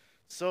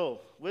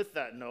So, with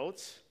that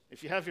note,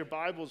 if you have your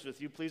Bibles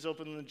with you, please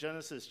open them to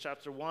Genesis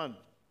chapter 1,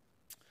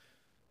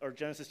 or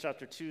Genesis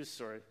chapter 2,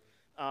 sorry.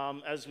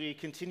 As we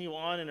continue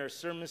on in our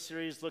sermon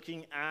series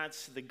looking at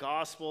the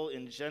gospel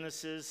in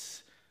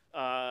Genesis,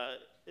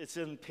 it's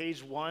in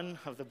page 1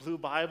 of the blue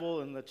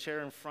Bible in the chair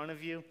in front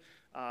of you,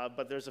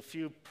 but there's a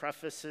few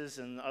prefaces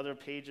and other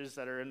pages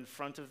that are in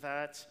front of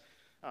that.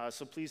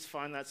 So please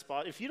find that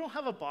spot. If you don't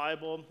have a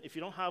Bible, if you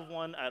don't have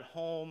one at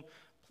home,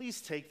 please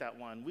take that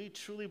one. We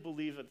truly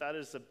believe that that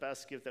is the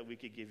best gift that we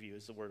could give you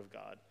is the Word of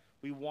God.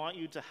 We want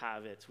you to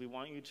have it. We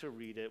want you to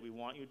read it. We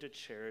want you to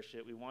cherish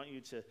it. We want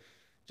you to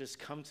just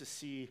come to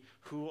see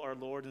who our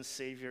Lord and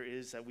Savior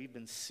is that we've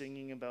been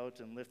singing about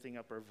and lifting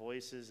up our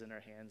voices and our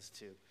hands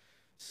to.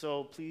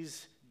 So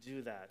please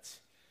do that.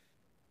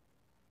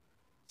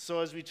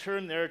 So as we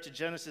turn there to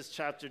Genesis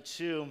chapter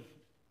 2,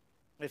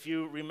 if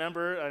you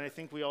remember, and I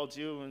think we all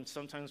do, and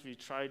sometimes we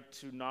try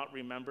to not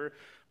remember,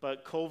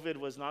 but COVID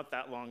was not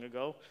that long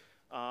ago,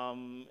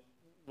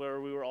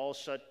 where we were all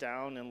shut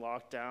down and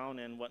locked down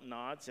and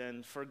whatnot.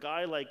 And for a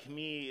guy like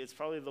me, it's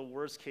probably the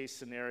worst case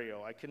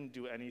scenario. I couldn't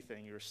do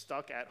anything. You're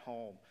stuck at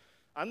home.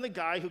 I'm the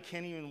guy who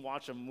can't even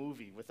watch a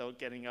movie without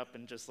getting up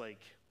and just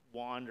like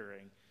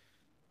wandering.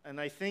 And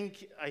I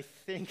think I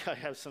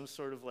have some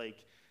sort of like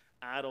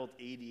adult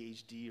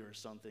ADHD or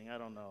something. I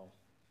don't know.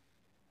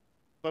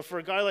 But for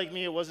a guy like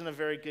me, it wasn't a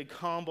very good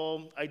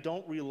combo. I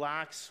don't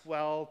relax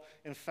well.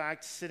 In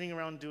fact, sitting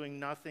around doing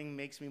nothing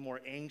makes me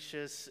more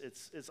anxious.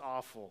 It's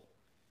awful.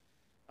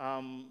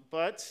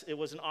 But it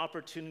was an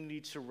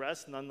opportunity to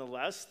rest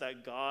nonetheless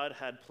that God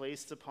had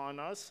placed upon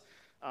us.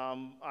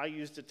 I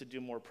used it to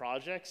do more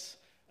projects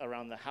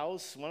around the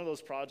house. One of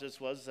those projects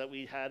was that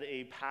we had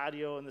a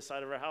patio on the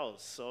side of our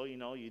house. So,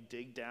 you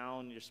dig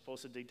down. You're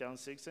supposed to dig down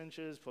 6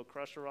 inches, put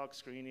crusher rock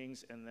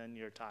screenings, and then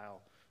your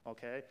tile,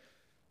 okay?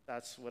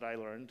 That's what I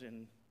learned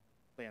in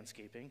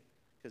landscaping,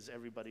 because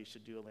everybody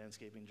should do a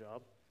landscaping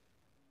job.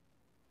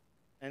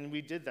 And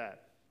we did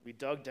that. We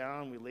dug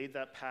down, we laid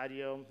that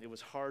patio. It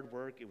was hard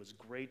work, it was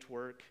great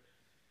work.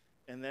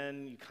 And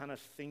then you kind of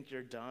think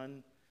you're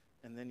done,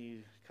 and then you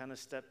kind of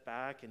step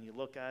back and you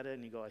look at it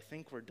and you go, I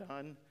think we're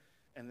done.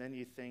 And then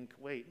you think,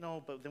 wait,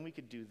 no, but then we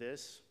could do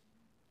this.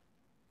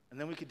 And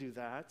then we could do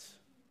that.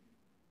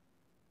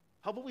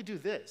 How about we do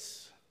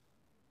this?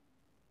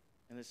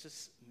 And it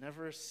just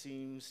never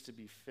seems to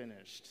be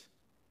finished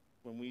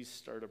when we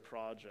start a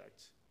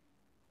project.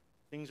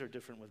 Things are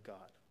different with God.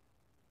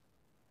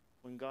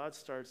 When God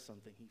starts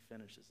something, he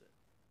finishes it.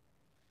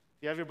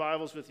 If you have your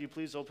Bibles with you,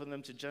 please open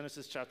them to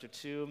Genesis chapter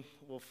 2.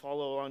 We'll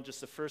follow on just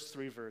the first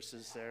 3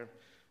 verses there.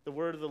 The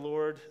word of the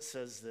Lord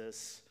says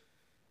this: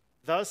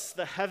 Thus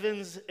the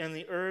heavens and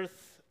the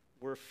earth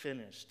were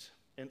finished,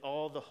 and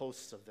all the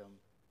hosts of them.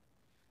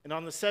 And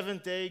on the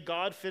 7th day,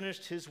 God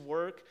finished his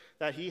work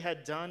that he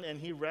had done, and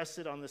he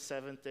rested on the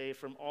 7th day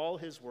from all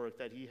his work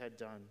that he had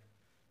done.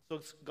 So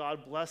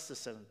God blessed the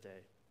 7th day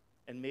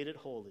and made it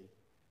holy,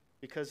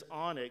 because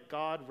on it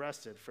God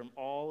rested from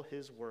all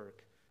his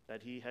work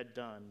that he had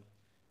done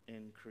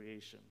in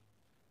creation.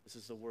 This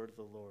is the word of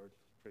the Lord.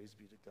 Praise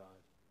be to God.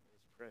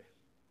 Let's pray.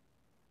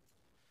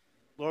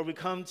 Lord, we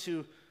come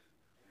to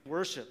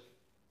worship.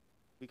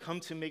 We come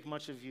to make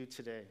much of you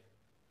today.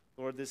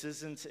 Lord, this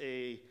isn't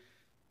a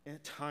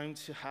time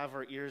to have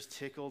our ears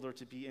tickled or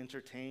to be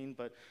entertained,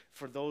 but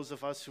for those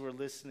of us who are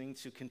listening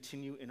to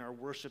continue in our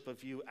worship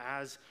of you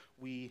as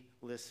we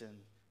listen.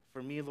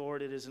 For me,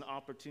 Lord, it is an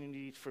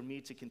opportunity for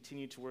me to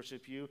continue to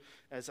worship you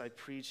as I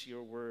preach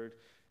your word.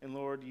 And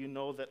Lord, you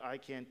know that I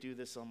can't do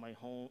this on my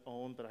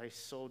own, but I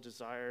so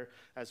desire,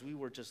 as we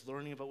were just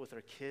learning about with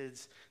our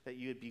kids, that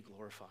you would be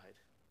glorified.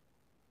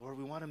 Lord,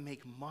 we want to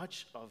make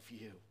much of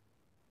you.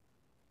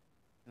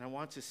 And I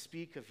want to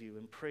speak of you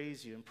and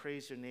praise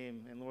your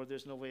name. And Lord,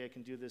 there's no way I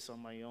can do this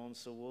on my own,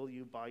 so will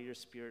you, by your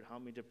Spirit,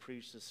 help me to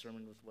preach this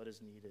sermon with what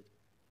is needed.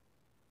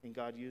 And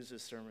God, use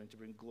this sermon to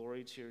bring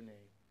glory to your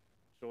name,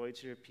 joy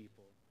to your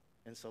people,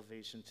 and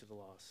salvation to the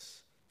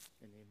lost.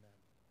 And amen.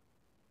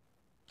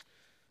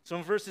 So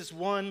in verses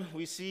 1,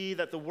 we see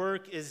that the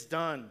work is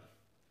done.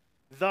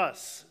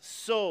 Thus,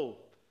 so,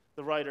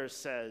 the writer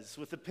says,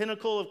 with the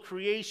pinnacle of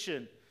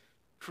creation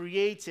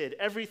created,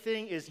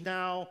 everything is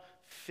now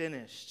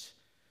finished.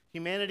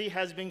 Humanity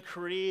has been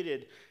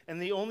created,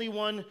 and the only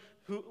one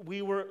who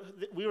we were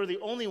the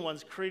only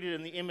ones created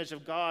in the image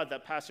of God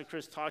that Pastor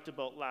Chris talked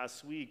about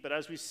last week. But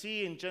as we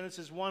see in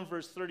Genesis 1,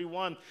 verse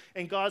 31,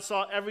 and God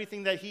saw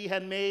everything that he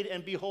had made,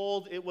 and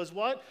behold, it was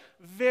what?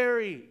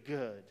 Very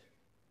good.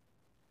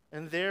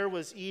 And there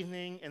was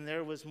evening, and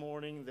there was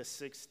morning, the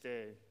 6th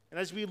day. And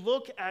as we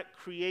look at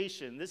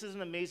creation, this is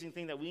an amazing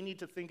thing that we need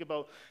to think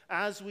about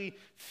as we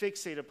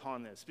fixate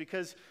upon this,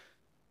 because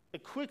a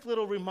quick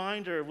little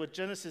reminder with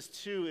Genesis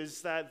 2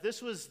 is that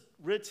this was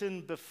written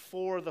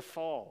before the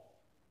fall,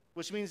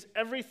 which means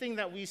everything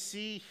that we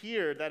see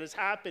here that is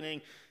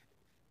happening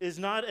is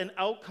not an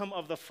outcome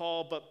of the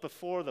fall, but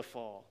before the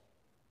fall.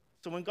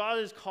 So when God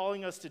is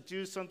calling us to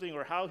do something,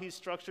 or how he's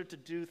structured to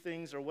do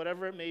things, or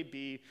whatever it may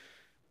be,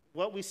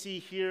 what we see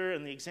here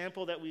and the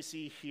example that we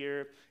see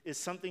here is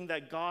something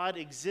that God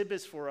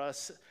exhibits for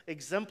us,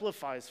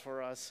 exemplifies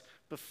for us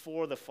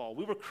before the fall.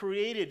 We were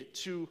created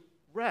to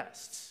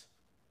rest,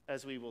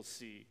 as we will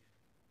see.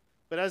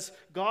 But as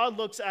God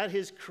looks at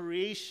his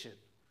creation,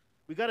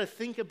 we got to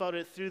think about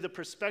it through the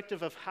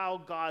perspective of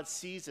how God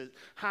sees it,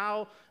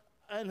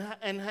 and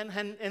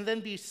then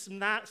be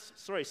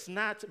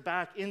snapped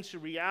back into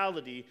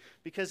reality,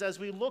 because as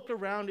we look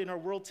around in our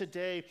world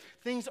today,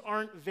 things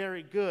aren't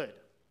very good.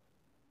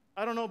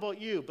 I don't know about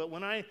you, but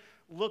when I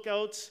look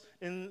out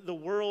in the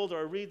world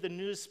or read the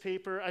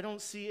newspaper, I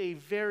don't see a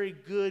very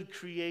good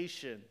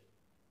creation.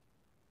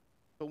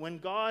 But when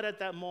God at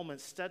that moment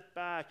stepped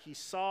back, he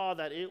saw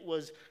that it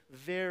was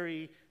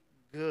very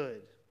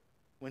good.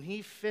 When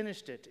he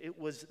finished it, it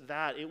was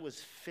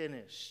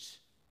finished.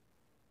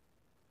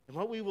 And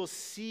what we will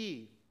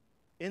see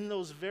in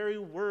those very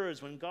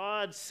words, when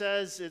God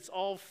says it's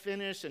all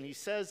finished and he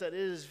says that it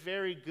is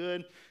very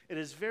good, it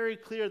is very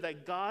clear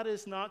that God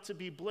is not to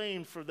be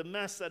blamed for the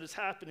mess that is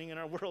happening in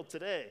our world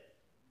today.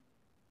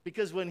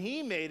 Because when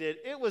he made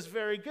it, it was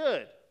very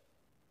good.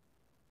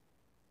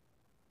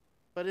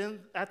 But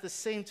at the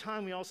same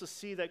time, we also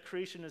see that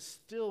creation is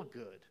still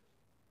good.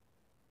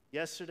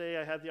 Yesterday,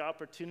 I had the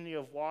opportunity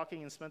of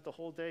walking and spent the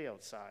whole day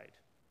outside,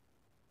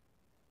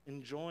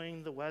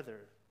 enjoying the weather,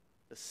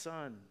 the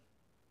sun.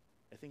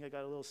 I think I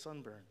got a little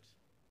sunburned,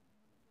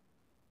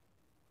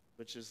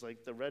 which is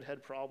like the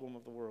redhead problem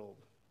of the world.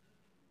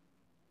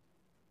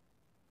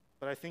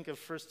 But I think of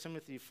 1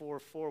 Timothy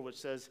 4:4, which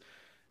says,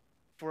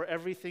 "For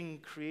everything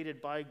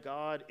created by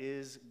God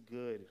is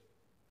good."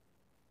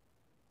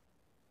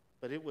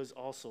 But it was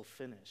also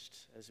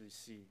finished, as we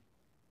see.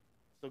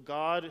 So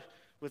God,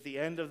 with the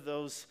end of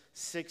those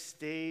 6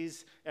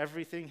 days,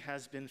 everything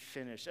has been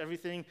finished.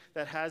 Everything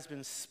that has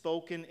been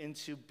spoken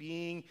into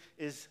being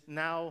is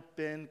now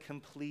been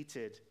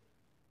completed.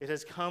 It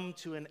has come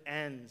to an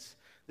end.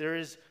 There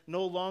is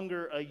no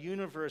longer a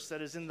universe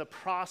that is in the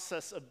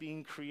process of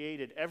being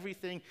created.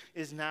 Everything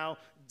is now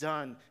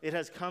done. It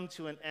has come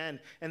to an end.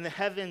 And the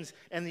heavens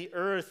and the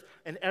earth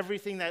and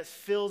everything that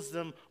fills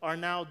them are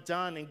now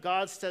done. And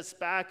God steps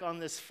back on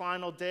this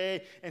final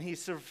day and he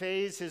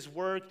surveys his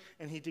work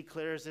and he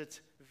declares it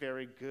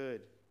very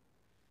good.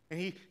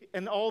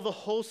 And all the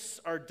hosts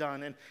are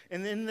done.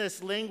 And in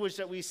this language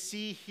that we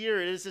see here,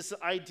 it is this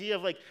idea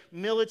of like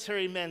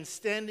military men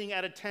standing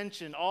at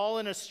attention, all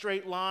in a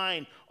straight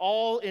line,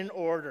 all in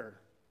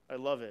order. I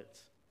love it.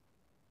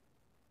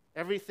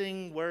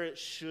 Everything where it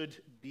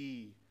should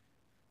be.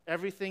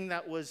 Everything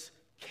that was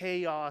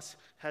chaos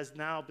has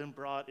now been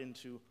brought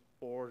into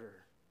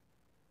order.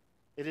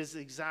 It is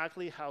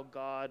exactly how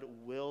God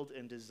willed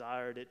and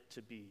desired it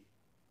to be.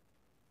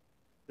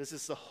 This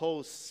is the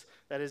hosts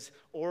that is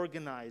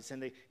organized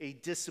in a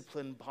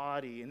disciplined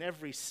body, and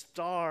every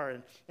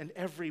star and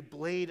every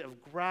blade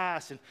of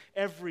grass and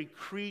every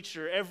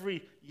creature,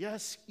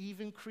 yes,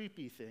 even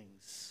creepy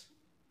things,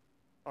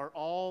 are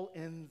all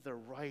in the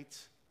right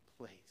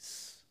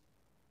place,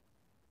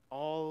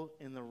 all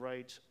in the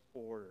right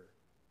order.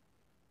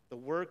 The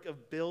work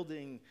of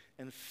building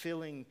and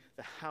filling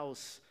the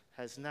house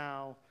has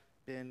now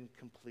been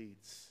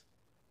complete.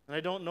 And I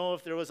don't know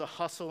if there was a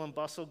hustle and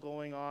bustle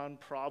going on,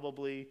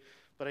 probably,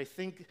 but I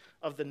think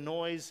of the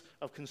noise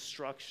of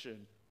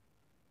construction.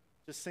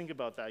 Just think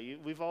about that.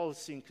 We've all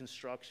seen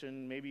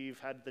construction. Maybe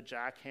you've had the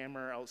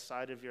jackhammer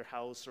outside of your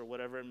house or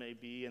whatever it may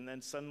be, and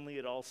then suddenly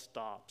it all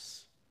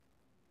stops.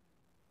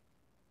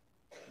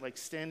 Like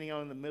standing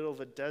out in the middle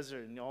of a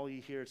desert and all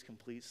you hear is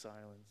complete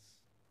silence.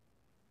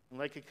 And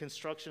like a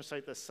construction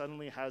site that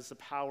suddenly has the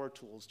power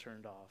tools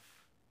turned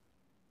off.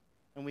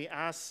 And we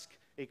ask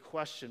a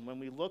question. When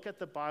we look at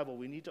the Bible,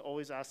 we need to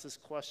always ask this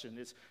question,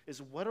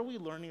 is what are we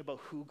learning about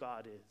who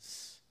God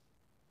is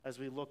as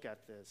we look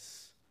at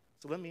this?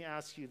 So let me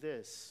ask you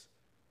this.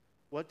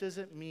 What does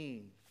it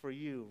mean for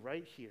you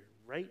right here,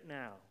 right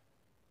now,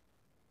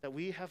 that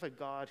we have a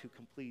God who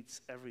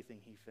completes everything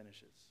he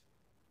finishes?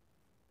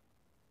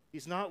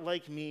 He's not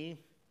like me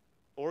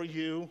or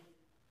you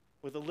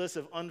with a list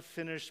of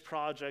unfinished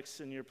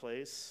projects in your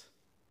place.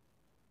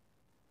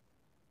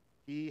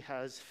 He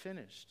has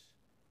finished.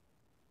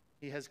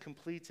 He has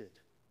completed.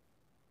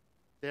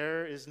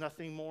 There is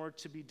nothing more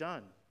to be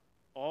done.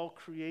 All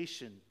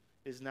creation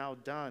is now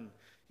done.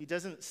 He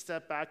doesn't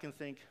step back and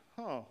think,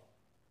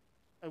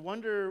 I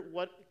wonder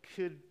what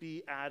could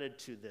be added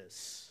to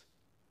this.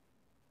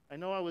 I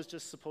know I was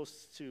just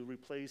supposed to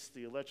replace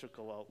the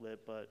electrical outlet,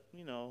 but,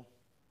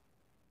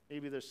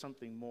 maybe there's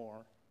something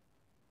more.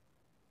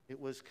 It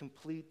was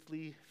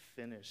completely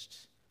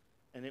finished,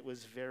 and it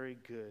was very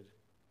good.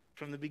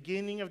 From the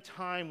beginning of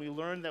time, we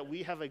learned that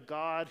we have a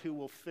God who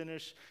will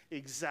finish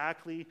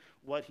exactly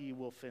what he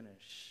will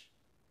finish.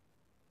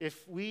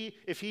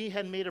 If he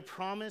had made a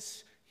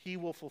promise, he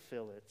will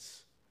fulfill it.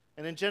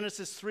 And in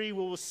Genesis 3, we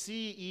will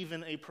see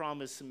even a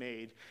promise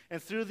made.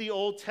 And through the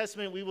Old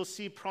Testament, we will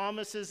see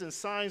promises and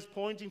signs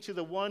pointing to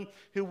the one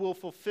who will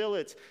fulfill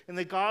it. In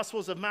the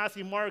Gospels of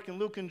Matthew, Mark, and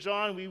Luke, and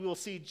John, we will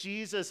see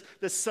Jesus,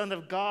 the Son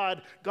of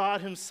God,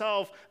 God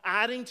himself,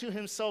 adding to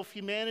himself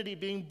humanity,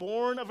 being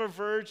born of a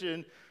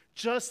virgin,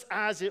 just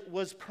as it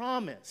was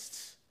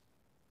promised.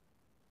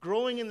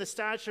 Growing in the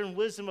stature and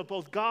wisdom of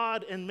both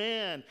God and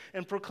man,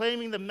 and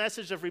proclaiming the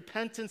message of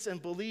repentance and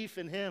belief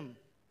in him.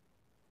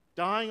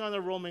 Dying on the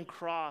Roman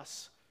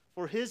cross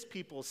for his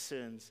people's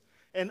sins.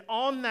 And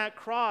on that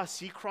cross,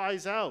 he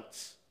cries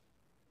out,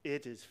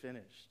 "It is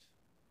finished."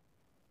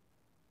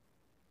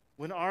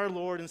 When our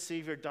Lord and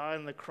Savior died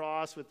on the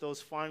cross with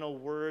those final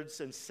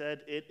words and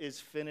said, "It is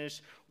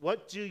finished,"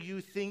 what do you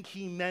think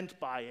he meant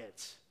by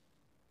it?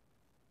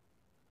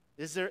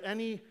 Is there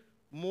any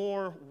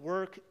more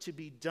work to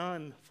be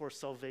done for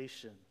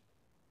salvation?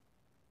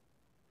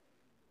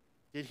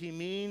 Did he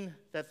mean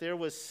that there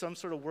was some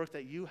sort of work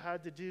that you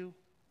had to do?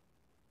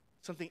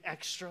 Something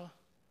extra?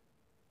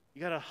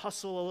 You got to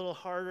hustle a little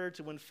harder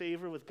to win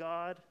favor with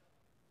God?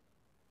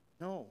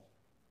 No.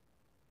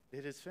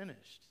 It is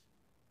finished.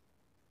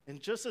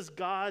 And just as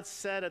God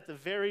said at the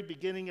very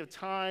beginning of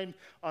time,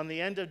 on the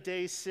end of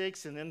day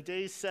 6 and then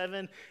day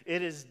 7,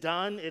 "It is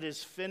done, it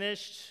is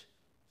finished,"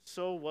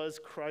 so was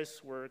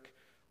Christ's work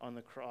on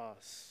the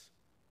cross.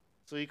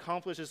 So he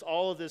accomplishes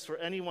all of this for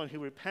anyone who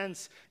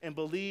repents and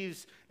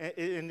believes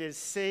and is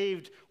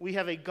saved. We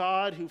have a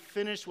God who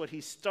finished what he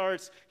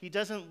starts. He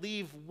doesn't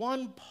leave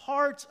one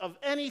part of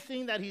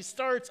anything that he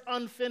starts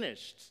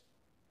unfinished.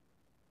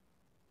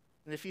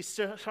 And if he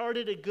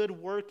started a good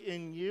work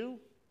in you,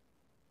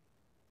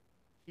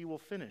 he will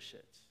finish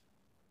it.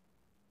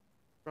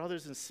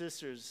 Brothers and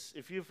sisters,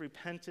 if you've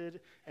repented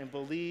and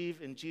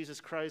believe in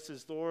Jesus Christ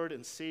as Lord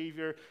and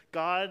Savior,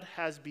 God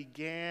has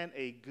began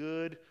a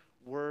good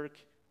work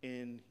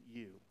in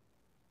you.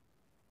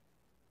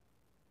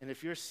 And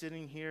if you're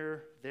sitting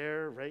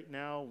there right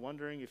now,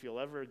 wondering if you'll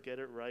ever get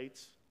it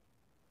right,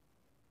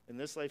 in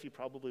this life you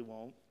probably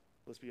won't,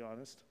 let's be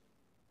honest.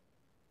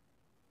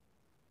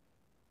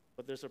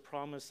 But there's a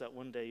promise that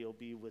one day you'll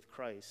be with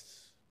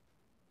Christ,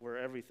 where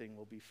everything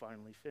will be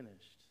finally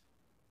finished.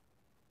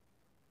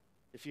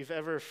 If you've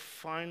ever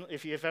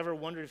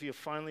wondered if you've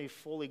finally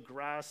fully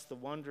grasped the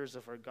wonders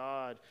of our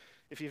God,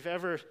 if you've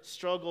ever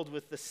struggled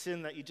with the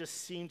sin that you just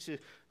seem to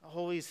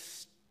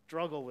always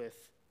struggle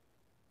with,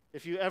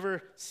 if you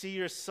ever see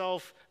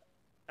yourself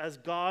as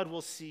God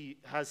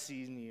has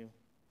seen you,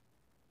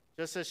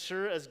 just as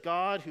sure as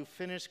God who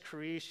finished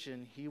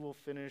creation, he will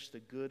finish the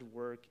good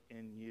work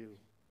in you.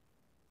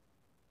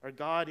 Our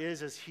God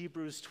is, as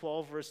Hebrews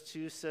 12 verse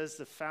 2 says,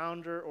 the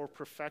founder or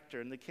perfecter.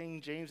 In the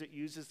King James, it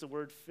uses the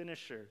word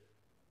finisher.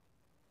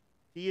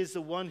 He is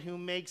the one who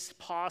makes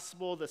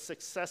possible the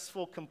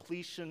successful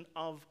completion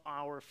of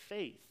our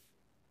faith.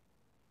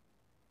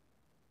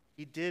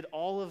 He did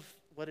all of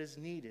what is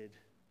needed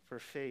for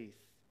faith.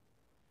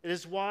 It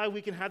is why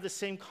we can have the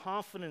same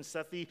confidence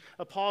that the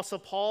Apostle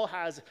Paul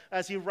has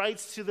as he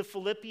writes to the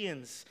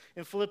Philippians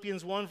in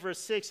Philippians 1 verse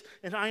 6.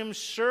 "And I am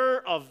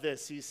sure of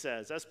this," he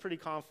says. That's pretty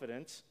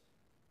confident.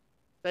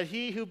 "That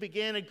he who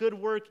began a good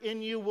work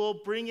in you will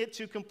bring it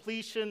to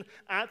completion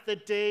at the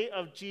day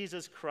of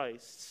Jesus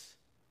Christ."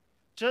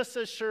 Just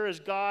as sure as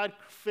God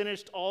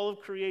finished all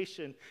of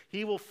creation,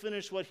 he will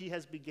finish what he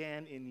has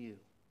began in you.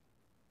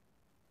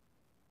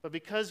 But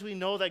because we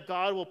know that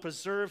God will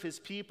preserve his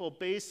people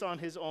based on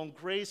his own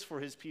grace for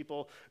his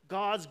people,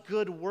 God's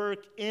good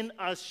work in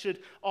us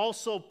should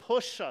also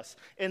push us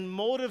and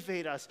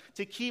motivate us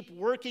to keep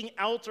working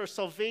out our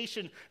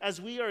salvation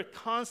as we are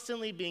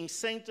constantly being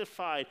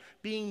sanctified,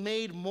 being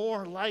made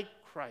more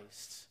like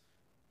Christ.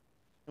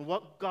 And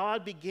what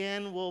God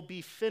began will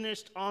be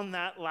finished on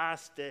that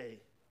last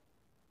day.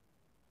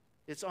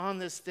 It's on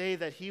this day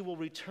that he will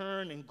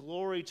return in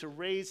glory to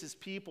raise his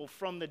people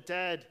from the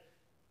dead.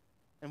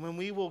 And when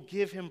we will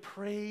give him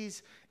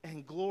praise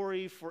and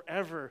glory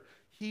forever,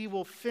 he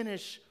will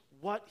finish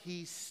what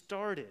he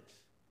started.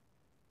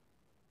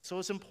 So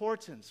it's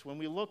important when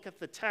we look at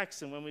the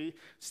text and when we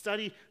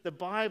study the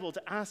Bible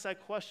to ask that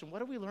question,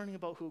 what are we learning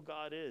about who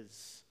God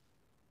is?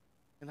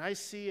 And I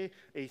see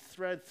a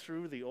thread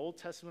through the Old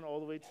Testament all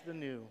the way to the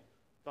New.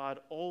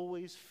 God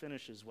always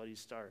finishes what he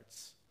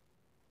starts.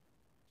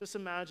 Just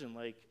imagine,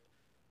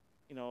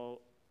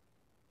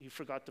 you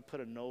forgot to put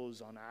a nose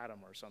on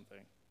Adam or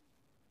something.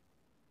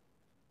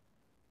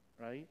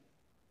 Right?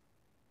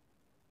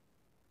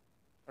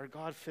 Our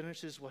God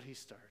finishes what he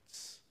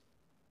starts.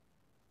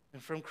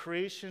 And from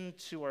creation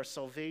to our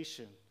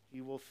salvation, he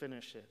will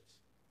finish it.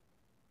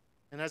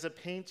 And as a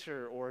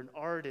painter or an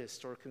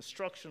artist or a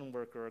construction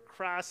worker or a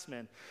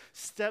craftsman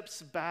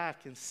steps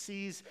back and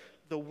sees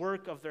the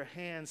work of their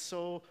hands,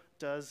 so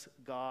does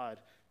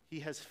God. He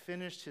has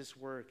finished his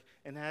work.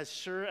 And as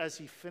sure as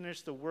he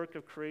finished the work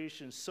of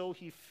creation, so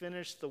he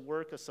finished the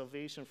work of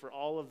salvation for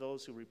all of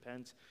those who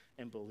repent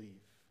and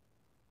believe.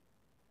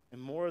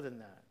 And more than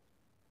that,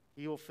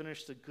 he will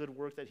finish the good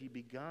work that he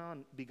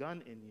begun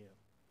in you.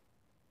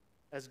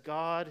 As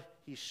God,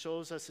 he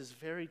shows us his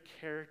very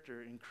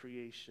character in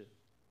creation,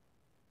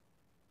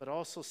 but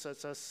also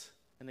sets us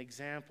an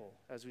example,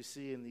 as we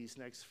see in these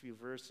next few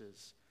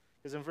verses.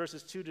 Because in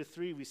verses 2 to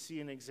 3, we see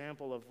an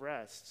example of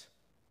rest.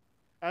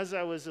 As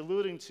I was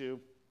alluding to,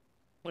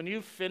 when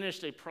you've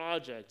finished a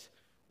project,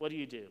 what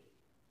do?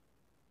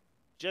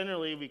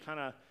 Generally, we kind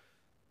of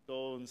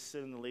go and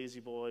sit in the lazy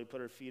boy, put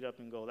our feet up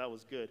and go, that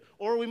was good.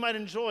 Or we might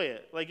enjoy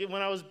it. Like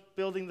when I was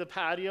building the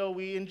patio,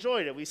 we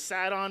enjoyed it. We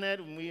sat on it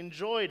and we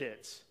enjoyed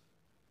it.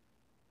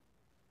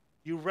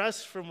 You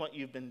rest from what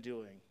you've been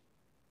doing.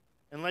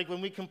 And like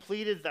when we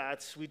completed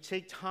that, we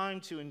take time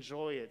to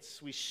enjoy it.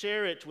 We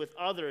share it with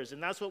others.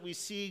 And that's what we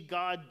see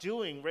God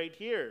doing right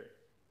here.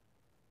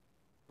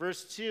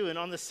 Verse 2, and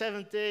on the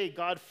seventh day,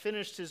 God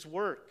finished his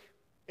work.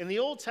 In the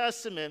Old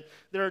Testament,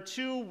 there are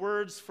two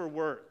words for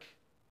work.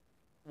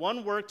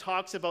 One word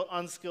talks about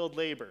unskilled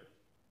labor,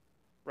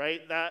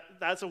 right?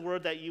 That's a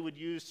word that you would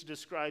use to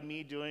describe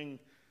me doing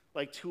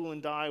like tool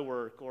and die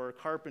work or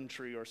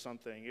carpentry or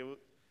something.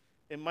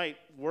 It might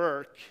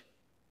work.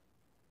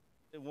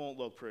 It won't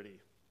look pretty,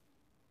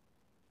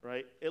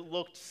 right? It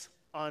looks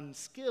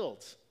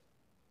unskilled.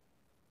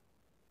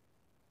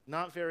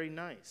 Not very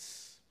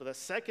nice. But the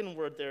second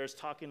word there is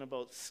talking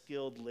about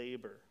skilled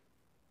labor,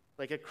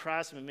 like a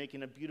craftsman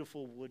making a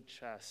beautiful wood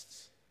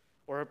chest,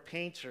 or a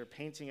painter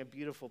painting a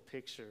beautiful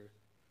picture,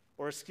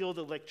 or a skilled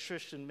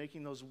electrician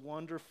making those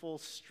wonderful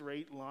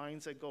straight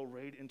lines that go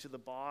right into the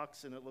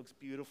box and it looks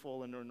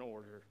beautiful and in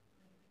order.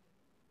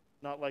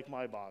 Not like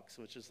my box,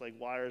 which is like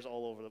wires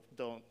all over.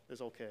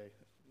 It's okay.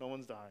 No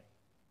one's dying.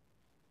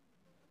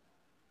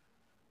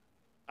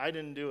 I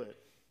didn't do it.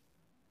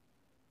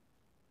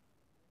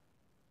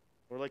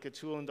 Or like a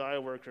tool and die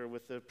worker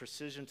with the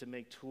precision to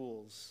make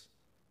tools.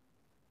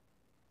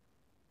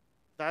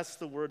 That's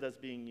the word that's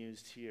being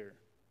used here.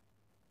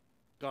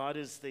 God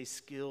is the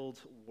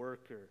skilled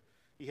worker.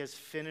 He has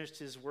finished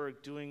his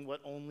work doing what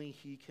only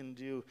he can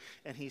do.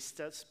 And he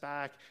steps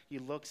back, he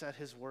looks at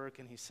his work,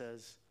 and he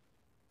says,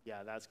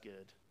 yeah, that's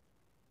good.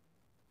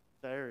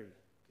 Very good.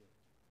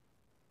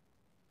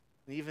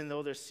 And even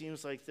though there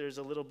seems like there's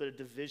a little bit of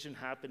division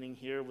happening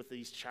here with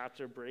these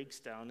chapter breaks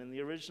down, in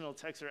the original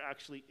text there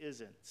actually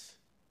isn't.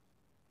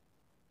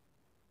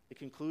 The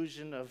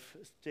conclusion of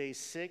day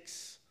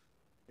 6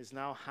 is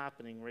now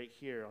happening right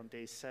here on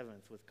day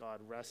 7th with God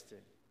resting.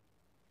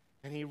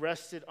 And he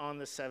rested on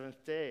the 7th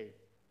day.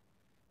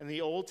 In the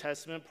Old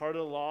Testament, part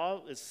of the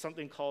law is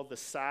something called the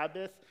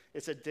Sabbath.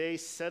 It's a day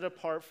set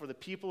apart for the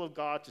people of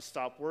God to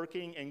stop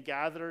working and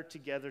gather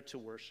together to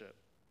worship.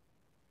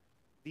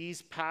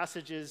 These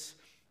passages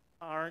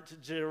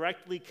aren't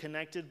directly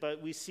connected,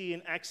 but we see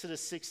in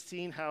Exodus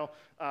 16 how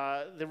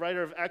the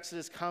writer of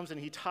Exodus comes and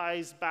he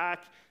ties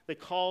back the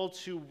call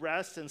to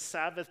rest and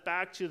Sabbath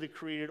back to the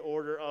created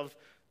order of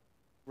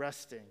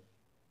resting.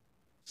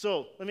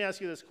 So let me ask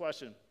you this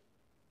question,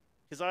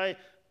 because I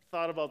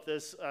thought about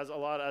this a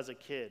lot as a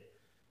kid.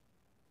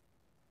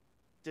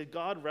 Did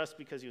God rest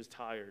because he was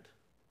tired?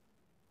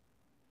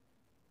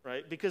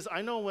 Right? Because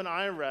I know when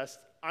I rest,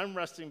 I'm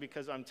resting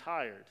because I'm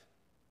tired.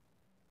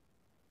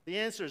 The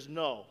answer is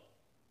no.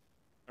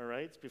 All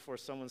right? Before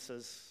someone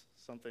says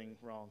something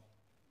wrong.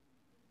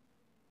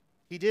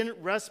 He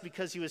didn't rest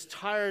because he was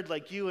tired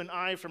like you and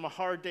I from a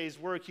hard day's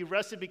work. He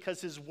rested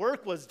because his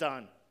work was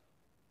done.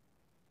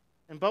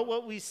 But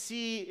what we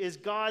see is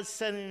God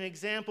setting an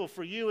example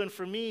for you and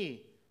for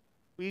me.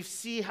 We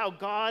see how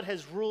God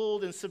has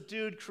ruled and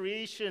subdued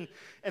creation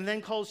and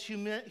then calls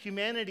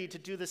humanity to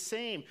do the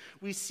same.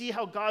 We see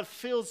how God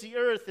fills the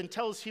earth and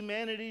tells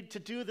humanity to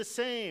do the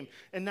same.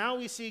 And now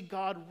we see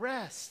God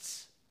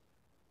rests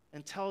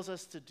and tells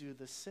us to do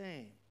the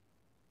same.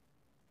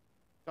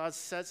 God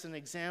sets an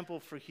example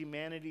for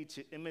humanity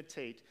to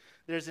imitate.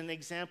 There's an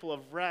example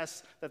of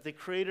rest that the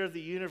creator of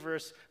the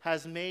universe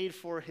has made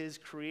for his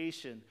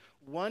creation.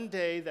 One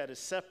day that is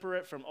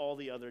separate from all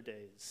the other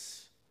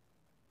days.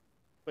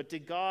 But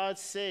did God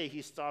say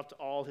he stopped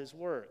all his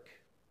work?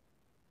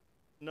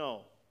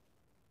 No.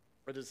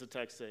 What does the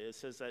text say? It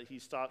says that he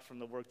stopped from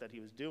the work that he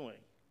was doing.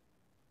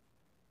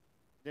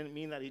 It didn't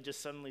mean that he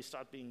just suddenly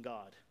stopped being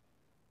God.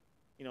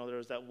 There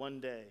was that one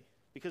day.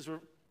 Because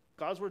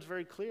God's word's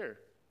very clear.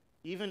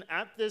 Even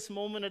at this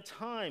moment of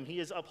time, he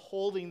is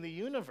upholding the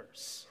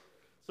universe.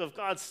 So if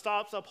God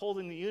stops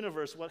upholding the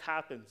universe, what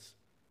happens?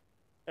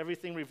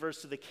 Everything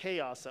reverts to the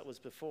chaos that was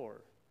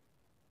before.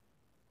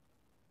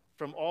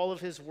 From all of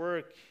his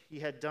work he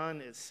had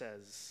done, it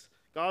says.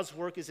 God's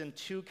work is in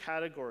two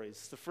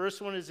categories. The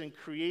first one is in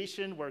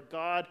creation, where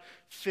God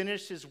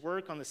finished his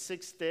work on the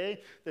 6th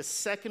day. The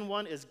second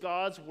one is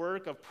God's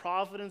work of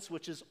providence,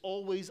 which is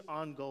always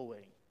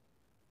ongoing.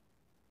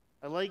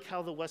 I like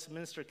how the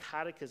Westminster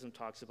Catechism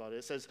talks about it.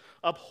 It says,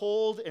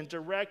 uphold and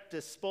direct,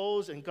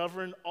 dispose, and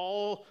govern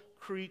all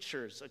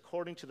creatures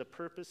according to the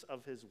purpose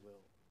of his will.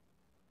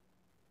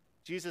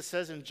 Jesus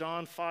says in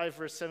John 5,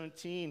 verse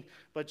 17,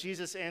 but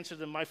Jesus answered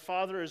them, my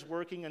Father is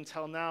working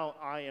until now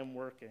I am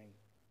working.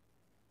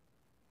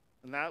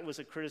 And that was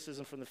a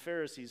criticism from the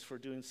Pharisees for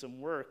doing some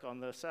work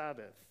on the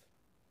Sabbath.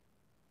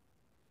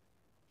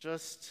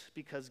 Just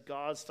because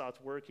God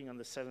stopped working on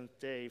the seventh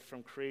day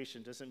from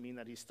creation doesn't mean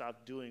that he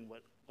stopped doing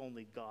what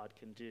only God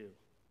can do.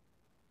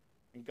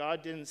 And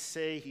God didn't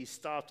say he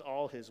stopped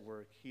all his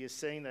work. He is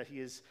saying that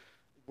his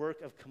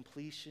work of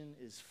completion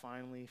is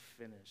finally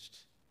finished.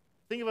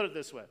 Think about it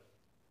this way.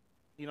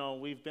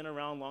 We've been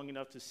around long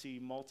enough to see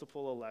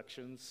multiple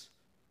elections.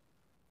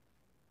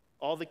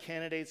 All the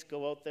candidates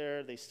go out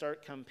there, they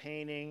start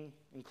campaigning,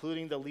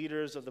 including the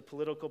leaders of the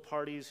political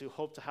parties who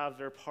hope to have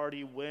their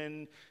party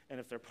win.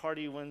 And if their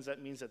party wins,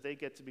 that means that they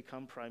get to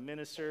become prime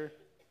minister.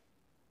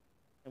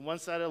 And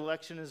once that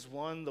election is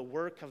won, the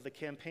work of the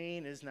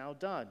campaign is now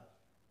done.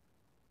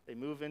 They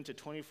move into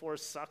 24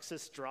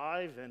 success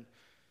drive,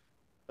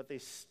 but they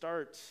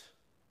start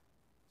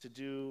to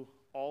do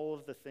all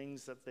of the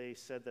things that they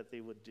said that they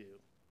would do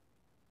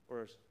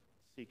or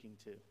seeking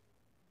to.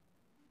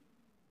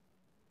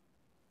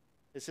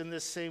 It's in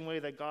this same way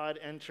that God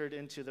entered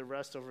into the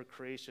rest over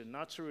creation,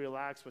 not to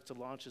relax, but to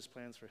launch his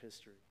plans for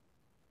history.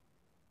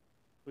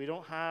 We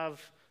don't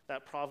have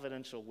that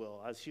providential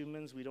will. As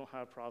humans, we don't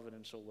have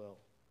providential will.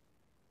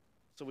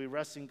 So we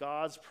rest in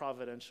God's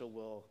providential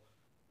will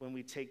when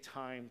we take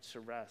time to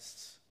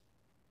rest.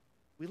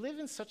 We live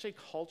in such a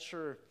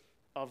culture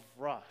of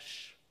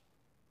rush.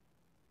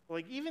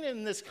 Like even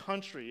in this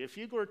country, if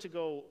you were to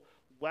go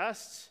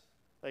west,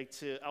 like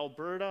to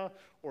Alberta,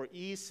 or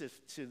east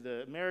to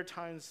the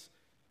Maritimes,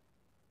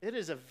 it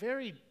is a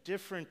very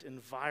different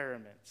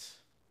environment.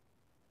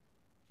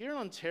 Here in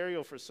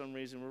Ontario, for some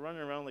reason, we're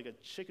running around like a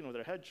chicken with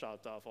our head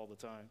chopped off all the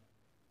time.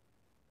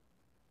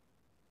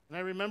 And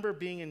I remember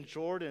being in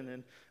Jordan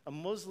and a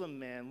Muslim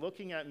man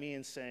looking at me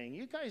and saying,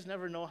 "You guys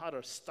never know how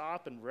to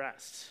stop and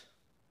rest."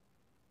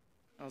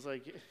 I was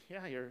like,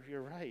 "Yeah,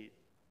 you're right.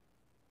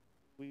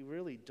 We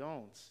really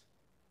don't."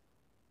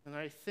 And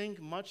I think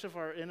much of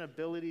our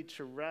inability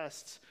to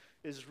rest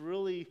is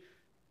really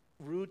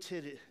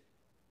rooted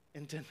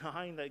in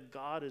denying that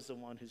God is the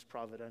one who's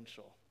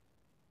providential,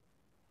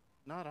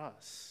 not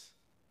us.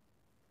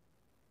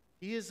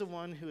 He is the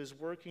one who is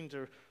working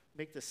to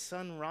make the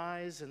sun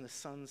rise and the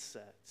sun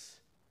set,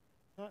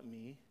 not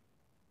me.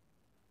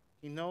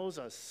 He knows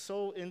us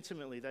so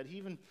intimately that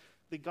even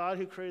the God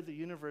who created the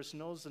universe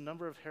knows the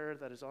number of hair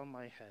that is on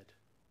my head,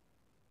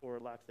 or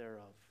lack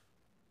thereof.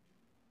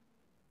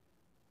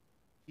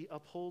 He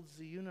upholds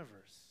the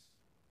universe,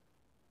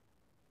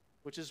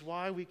 which is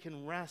why we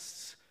can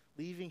rest,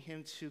 leaving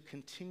him to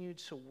continue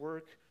to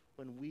work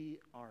when we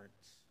aren't.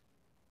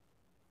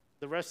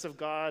 The Rest of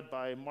God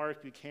by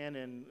Mark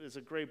Buchanan is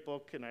a great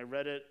book, and I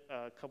read it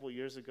a couple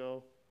years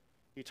ago.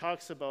 He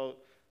talks about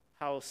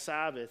how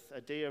Sabbath,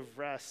 a day of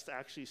rest,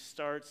 actually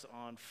starts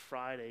on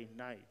Friday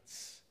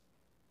nights.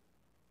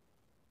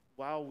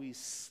 While we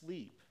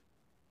sleep,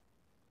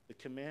 the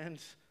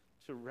command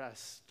to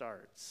rest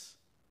starts.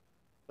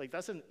 Like,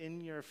 that's an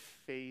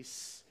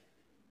in-your-face,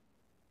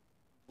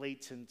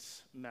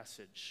 blatant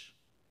message.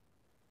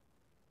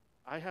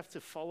 I have to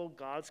follow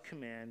God's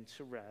command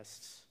to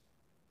rest,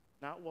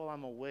 not while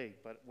I'm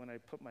awake, but when I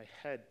put my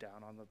head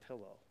down on the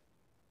pillow.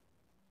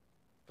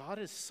 God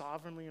is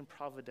sovereignly and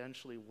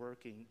providentially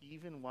working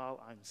even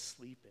while I'm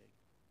sleeping,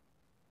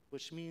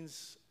 which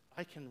means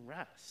I can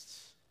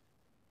rest.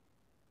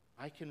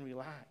 I can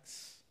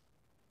relax.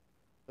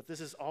 But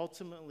this is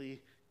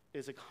ultimately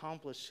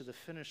accomplished to the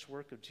finished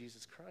work of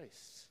Jesus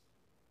Christ.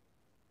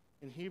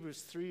 In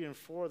Hebrews 3 and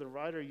 4, the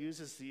writer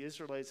uses the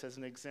Israelites as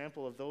an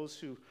example of those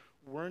who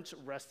weren't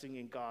resting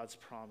in God's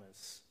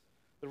promise.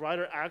 The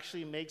writer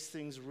actually makes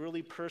things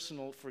really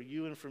personal for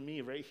you and for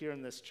me right here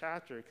in this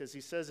chapter, because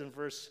he says in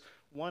verse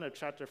 1 of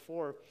chapter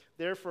 4,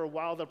 "Therefore,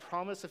 while the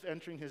promise of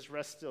entering his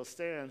rest still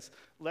stands,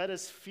 let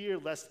us fear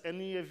lest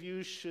any of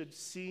you should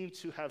seem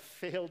to have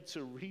failed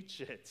to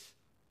reach it."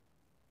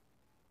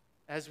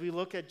 As we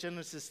look at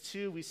Genesis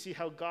 2, we see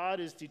how God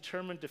is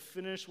determined to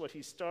finish what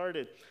he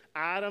started.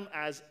 Adam,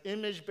 as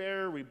image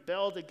bearer,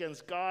 rebelled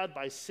against God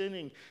by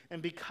sinning.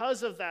 And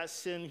because of that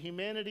sin,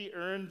 humanity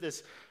earned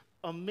this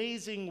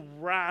amazing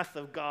wrath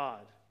of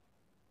God,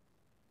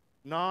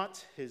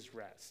 not his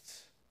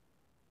rest.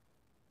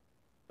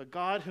 But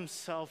God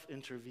himself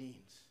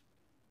intervened.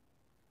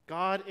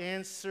 God's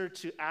answer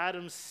to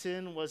Adam's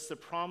sin was the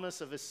promise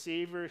of a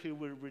Savior who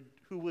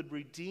would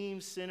redeem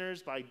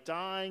sinners by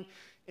dying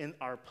in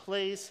our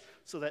place,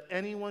 so that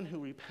anyone who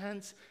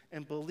repents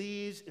and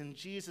believes in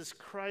Jesus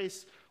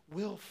Christ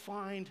will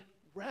find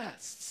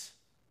rest.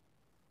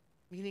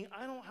 Meaning,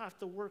 I don't have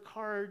to work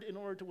hard in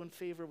order to win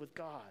favor with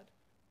God.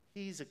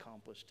 He's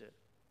accomplished it.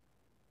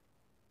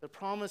 The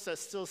promise that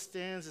still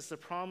stands is the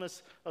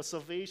promise of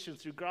salvation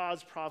through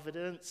God's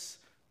providence,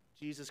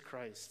 Jesus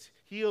Christ.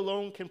 He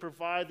alone can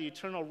provide the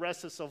eternal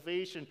rest of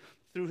salvation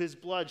through his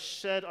blood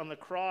shed on the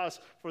cross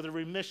for the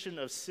remission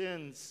of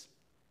sins.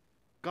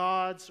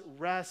 God's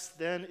rest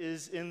then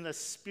is in the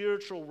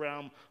spiritual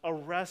realm, a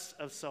rest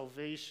of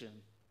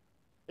salvation.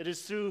 It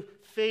is through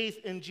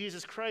faith in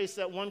Jesus Christ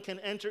that one can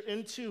enter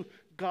into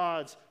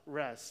God's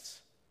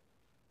rest.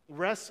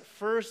 Rest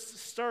first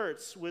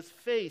starts with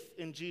faith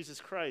in Jesus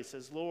Christ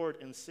as Lord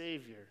and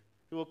Savior,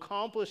 who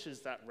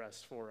accomplishes that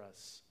rest for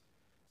us.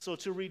 So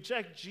to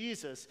reject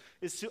Jesus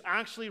is to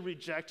actually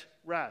reject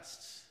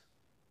rest.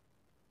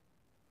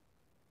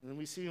 And then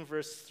we see in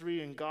verse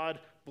 3, and God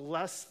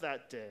blessed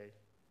that day.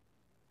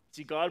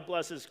 See, God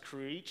blesses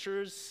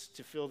creatures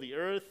to fill the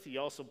earth. He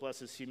also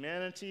blesses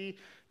humanity,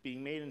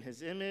 being made in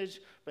his image.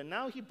 But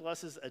now he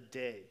blesses a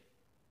day.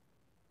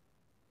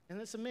 And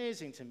it's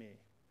amazing to me.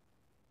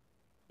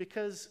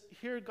 Because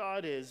here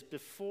God is,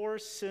 before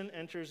sin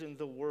enters in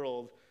the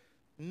world,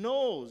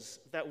 knows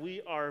that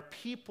we are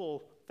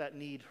people that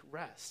need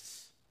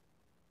rest.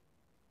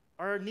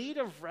 Our need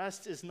of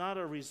rest is not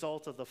a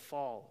result of the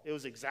fall. It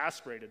was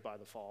exacerbated by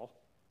the fall.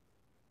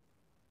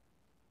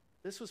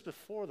 This was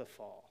before the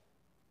fall.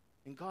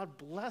 And God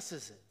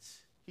blesses it.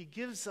 He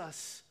gives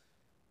us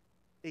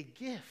a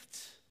gift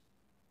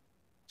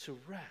to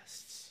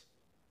rest.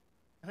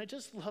 And I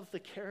just love the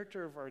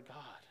character of our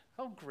God.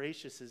 How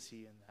gracious is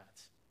he in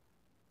that?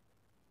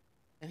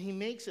 And he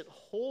makes it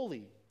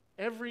holy.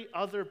 Every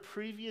other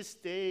previous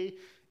day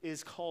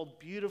is called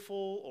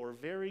beautiful or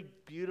very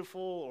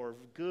beautiful or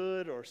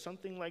good or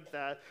something like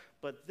that.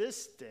 But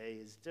this day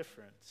is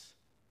different.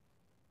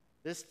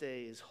 This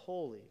day is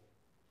holy.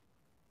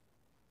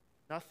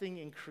 Nothing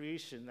in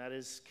creation that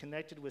is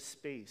connected with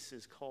space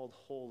is called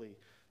holy.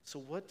 So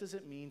what does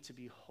it mean to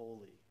be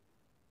holy?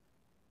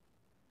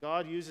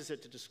 God uses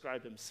it to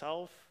describe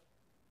himself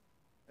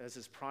as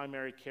his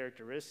primary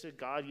characteristic.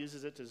 God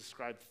uses it to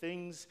describe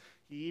things.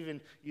 He even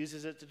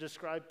uses it to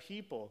describe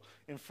people.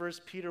 In 1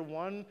 Peter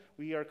 1,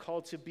 we are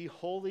called to be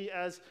holy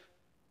as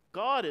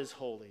God is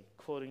holy,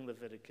 quoting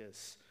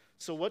Leviticus.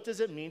 So what does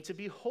it mean to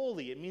be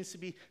holy? It means to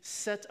be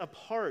set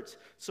apart.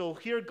 So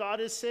here God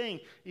is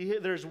saying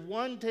there's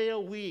one day a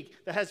week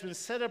that has been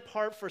set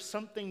apart for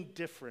something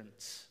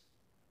different.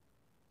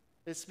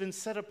 It's been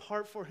set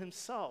apart for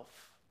himself,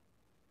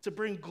 to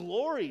bring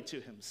glory to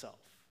himself.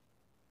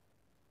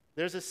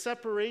 There's a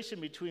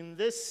separation between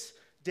this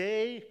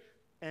day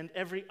and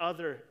every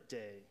other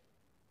day.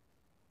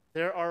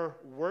 There are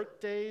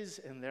work days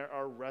and there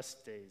are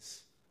rest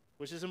days,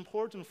 which is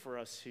important for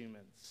us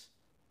humans.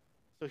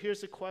 So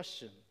here's the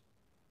question.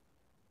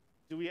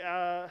 Do we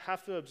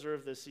have to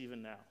observe this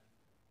even now?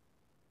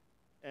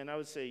 And I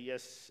would say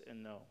yes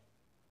and no.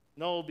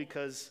 No,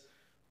 because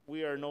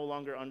we are no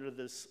longer under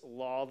this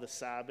law, the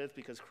Sabbath,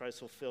 because Christ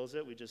fulfills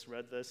it. We just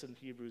read this in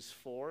Hebrews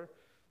 4.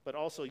 But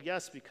also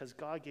yes, because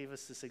God gave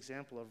us this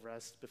example of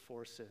rest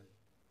before sin.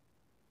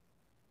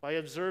 By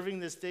observing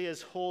this day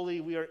as holy,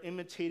 we are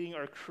imitating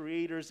our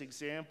Creator's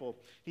example.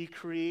 He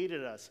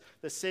created us.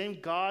 The same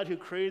God who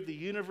created the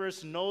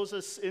universe knows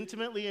us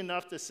intimately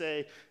enough to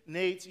say,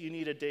 Nate, you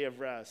need a day of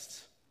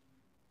rest.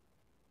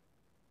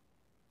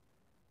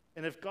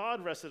 And if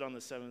God rested on the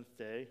seventh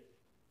day,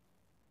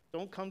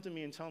 don't come to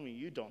me and tell me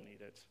you don't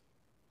need it.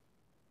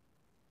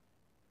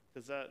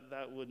 Because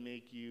that would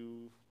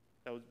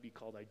be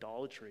called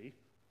idolatry,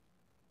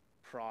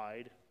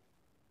 pride.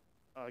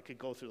 I could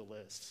go through the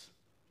list.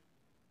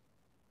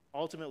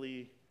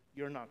 Ultimately,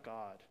 you're not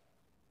God.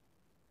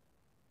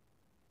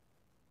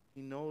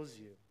 He knows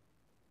you.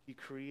 He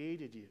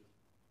created you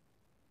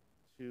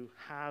to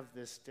have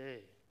this day.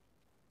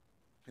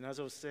 And as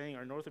I was saying,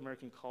 our North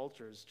American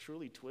culture is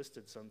truly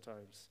twisted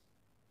sometimes.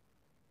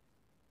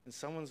 And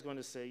someone's going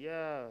to say,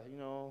 yeah,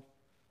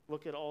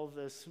 look at all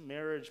this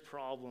marriage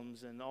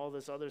problems and all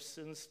this other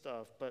sin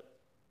stuff. But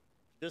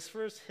this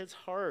verse hits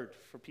hard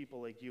for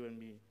people like you and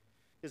me.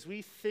 Because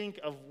we think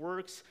of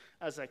works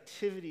as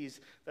activities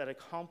that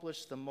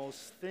accomplish the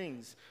most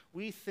things.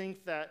 We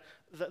think that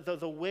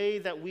the way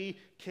that we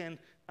can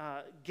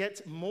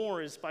get more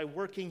is by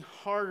working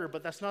harder,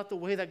 but that's not the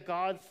way that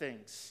God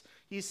thinks.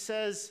 He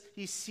says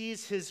he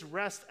sees his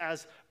rest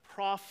as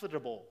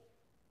profitable.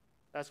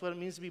 That's what it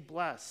means to be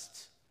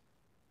blessed.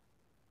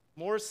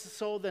 More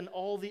so than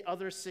all the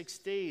other 6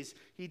 days.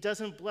 He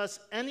doesn't bless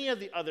any of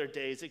the other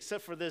days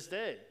except for this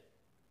day.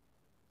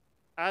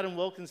 Adam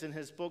Wilkins, in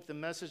his book, The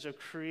Message of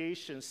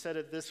Creation, said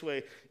it this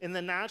way: in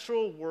the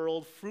natural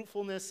world,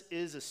 fruitfulness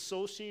is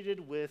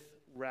associated with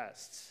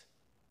rest.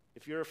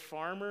 If you're a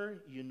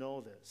farmer, you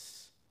know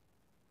this.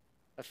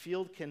 A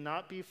field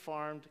cannot be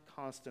farmed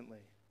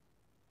constantly,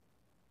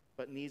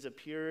 but needs a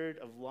period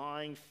of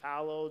lying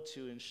fallow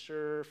to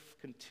ensure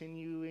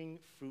continuing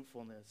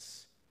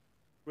fruitfulness.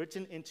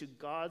 Written into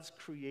God's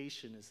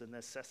creation is the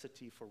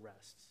necessity for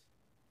rest.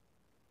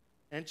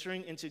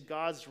 Entering into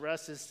God's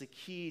rest is the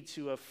key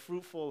to a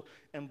fruitful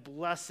and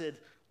blessed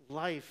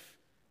life.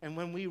 And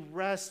when we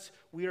rest,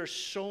 we are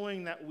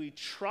showing that we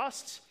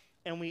trust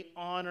and we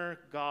honor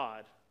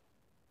God.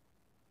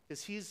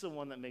 Because he's the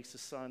one that makes the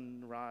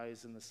sun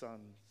rise and the sun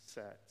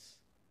sets.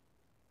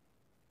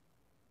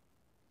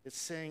 It's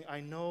saying, I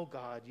know,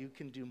 God, you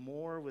can do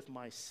more with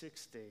my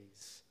 6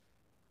 days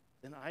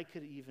than I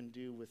could even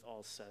do with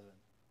all 7.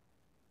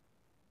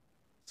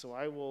 So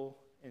I will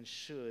and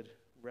should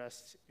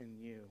rest in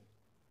you.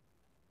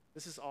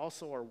 This is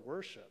also our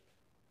worship.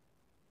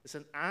 It's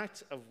an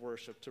act of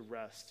worship to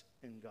rest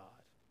in God,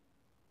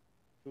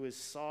 who is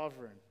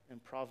sovereign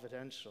and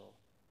providential.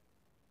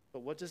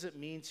 But what does it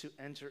mean to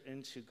enter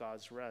into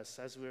God's rest?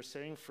 As we were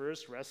saying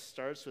first, rest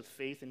starts with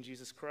faith in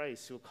Jesus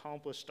Christ, who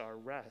accomplished our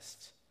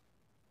rest.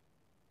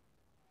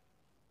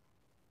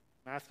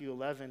 Matthew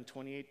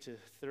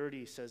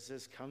 11:28-30 says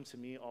this, "Come to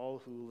me, all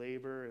who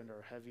labor and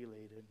are heavy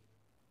laden,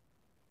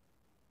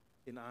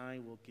 and I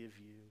will give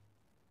you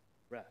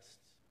rest.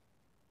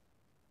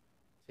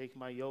 Take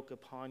my yoke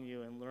upon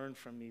you and learn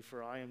from me,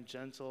 for I am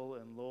gentle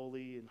and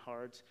lowly in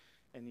heart,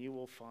 and you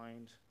will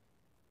find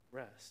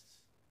rest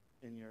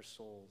in your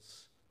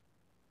souls.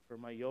 For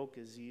my yoke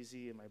is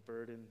easy and my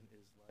burden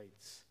is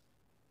light."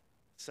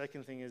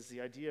 Second thing is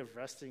the idea of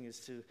resting is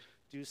to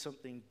do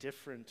something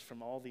different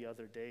from all the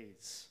other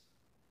days.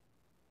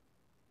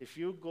 If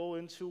you go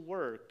into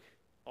work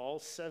all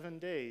 7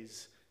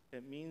 days,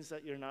 it means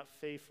that you're not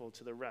faithful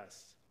to the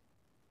rest.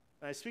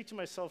 And I speak to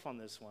myself on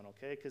this one,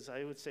 okay? Because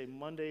I would say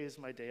Monday is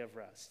my day of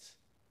rest.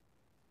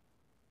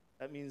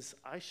 That means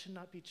I should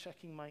not be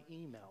checking my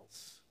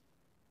emails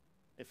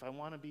if I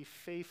want to be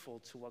faithful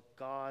to what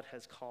God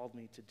has called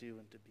me to do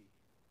and to be.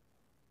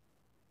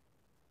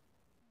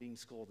 Being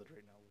scolded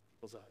right now with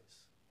people's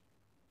eyes.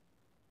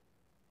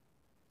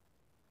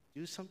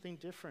 Do something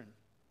different.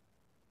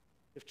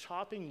 If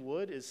chopping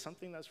wood is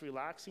something that's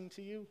relaxing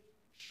to you,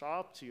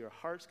 chop to your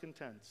heart's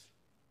content.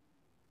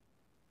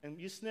 And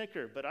you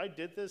snicker, but I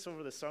did this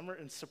over the summer,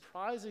 and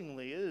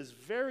surprisingly, it is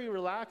very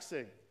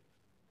relaxing.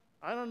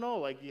 I don't know,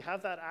 like you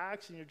have that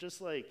axe and you're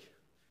just like,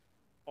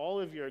 all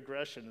of your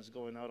aggression is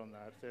going out on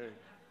that thing.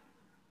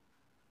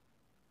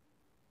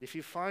 If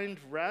you find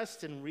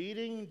rest in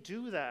reading,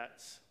 do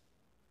that.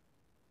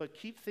 But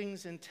keep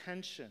things in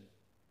tension.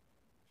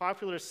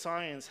 Popular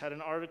Science had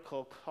an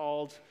article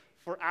called,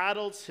 "For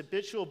Adults,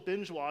 Habitual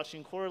Binge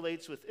Watching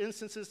Correlates with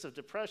Instances of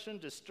Depression,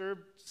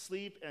 Disturbed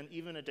Sleep, and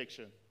Even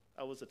Addiction."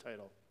 That was the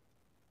title.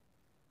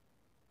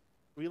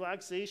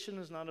 Relaxation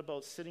is not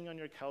about sitting on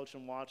your couch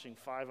and watching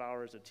 5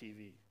 hours of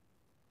TV.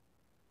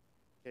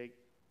 Okay?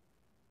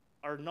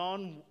 Our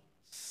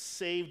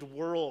non-saved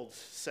world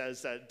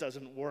says that it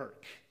doesn't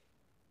work.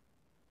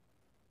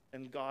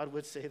 And God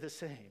would say the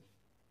same.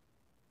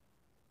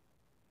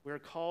 We're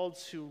called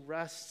to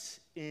rest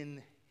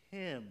in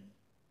Him.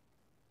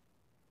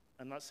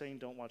 I'm not saying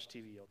don't watch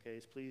TV,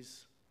 okay?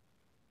 Please,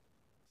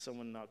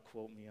 someone not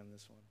quote me on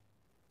this one.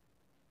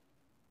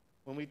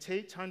 When we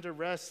take time to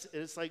rest,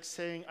 it's like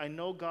saying, I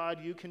know,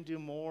 God, you can do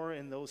more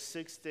in those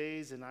 6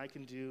 days than I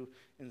can do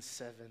in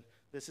 7.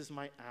 This is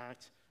my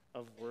act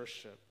of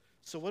worship.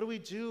 So what do we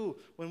do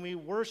when we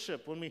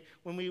worship, when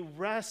we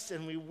rest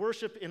and we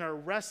worship in our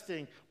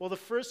resting? Well, the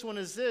first one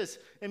is this.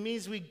 It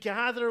means we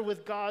gather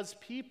with God's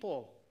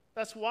people.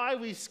 That's why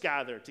we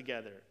gather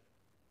together.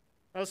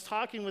 I was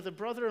talking with a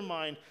brother of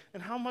mine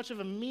and how much of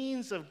a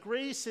means of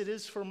grace it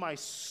is for my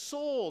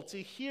soul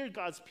to hear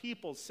God's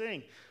people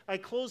sing. I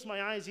closed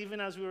my eyes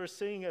even as we were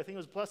singing. I think it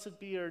was "Blessed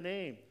Be Your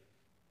Name."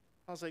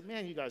 I was like,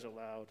 man, you guys are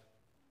loud.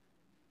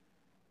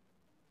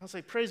 I was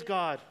like, praise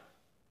God.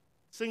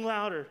 Sing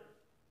louder.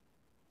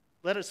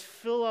 Let us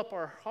fill up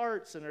our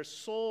hearts and our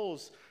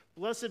souls.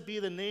 Blessed be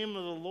the name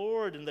of the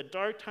Lord in the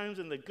dark times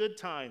and the good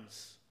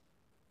times.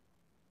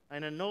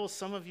 And I know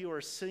some of you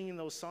are singing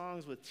those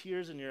songs with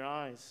tears in your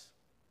eyes.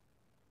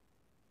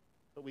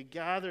 But we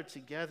gather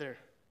together.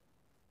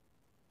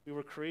 We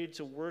were created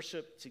to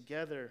worship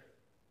together.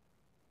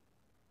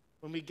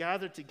 When we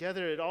gather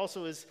together, it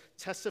also is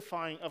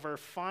testifying of our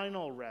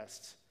final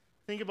rest.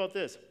 Think about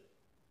this.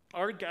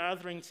 Our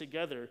gathering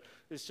together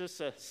is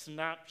just a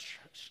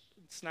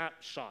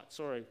snapshot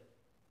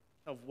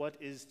of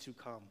what is to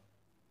come.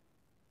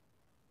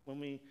 When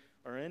we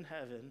are in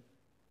heaven,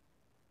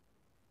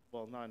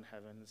 well, not in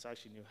heaven, it's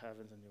actually new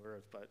heavens and new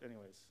earth, but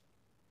anyways.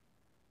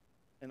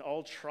 And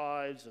all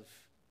tribes of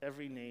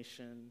every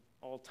nation,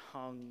 all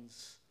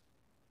tongues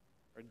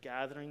are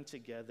gathering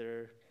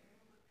together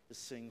to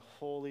sing,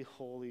 "Holy,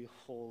 holy,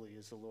 holy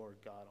is the Lord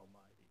God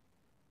Almighty."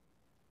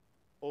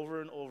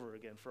 Over and over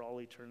again for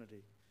all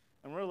eternity.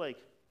 And we're like,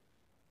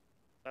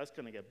 that's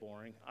going to get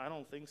boring. I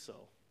don't think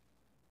so.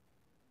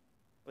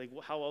 Like,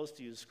 how else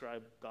do you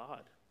describe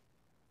God?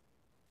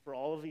 For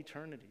all of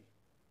eternity.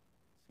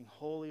 Sing,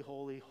 "Holy,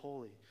 holy,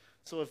 holy."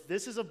 So if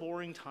this is a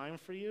boring time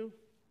for you,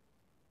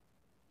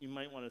 you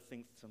might want to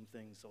think some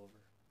things over.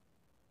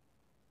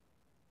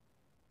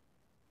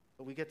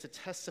 But we get to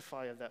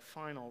testify of that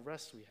final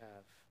rest we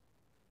have.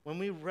 When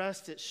we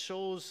rest, it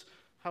shows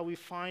how we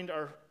find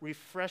our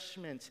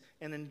refreshment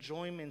and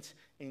enjoyment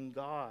in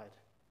God.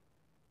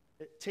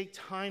 Take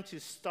time to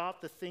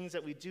stop the things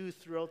that we do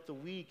throughout the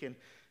week, and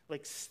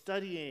like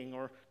studying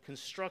or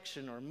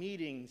construction or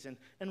meetings,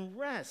 and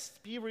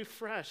rest, be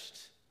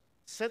refreshed.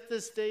 Set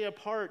this day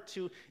apart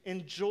to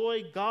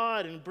enjoy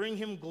God and bring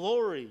Him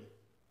glory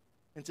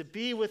and to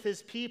be with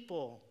His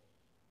people.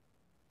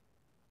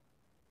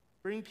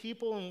 Bring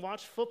people and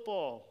watch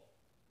football.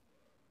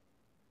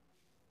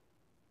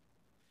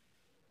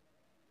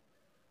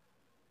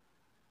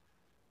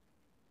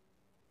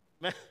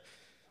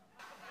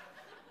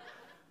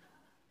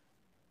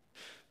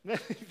 Many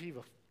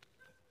people.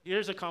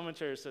 Here's a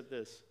commentator said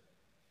this.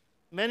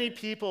 Many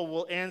people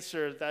will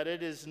answer that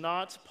it is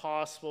not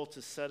possible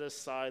to set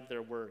aside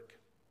their work.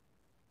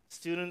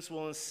 Students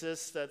will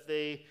insist that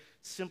they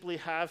simply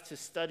have to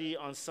study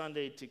on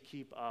Sunday to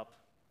keep up.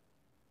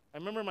 I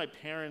remember my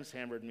parents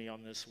hammered me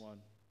on this one,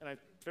 and I'm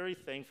very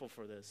thankful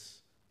for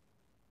this,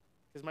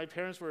 because my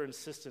parents were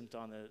insistent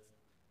on it.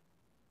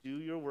 Do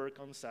your work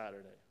on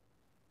Saturday.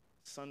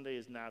 Sunday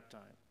is nap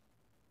time.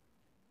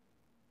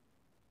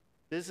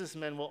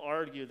 Businessmen will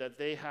argue that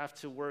they have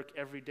to work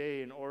every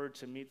day in order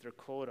to meet their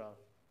quota.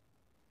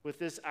 With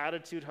this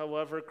attitude,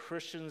 however,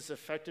 Christians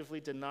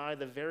effectively deny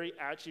the very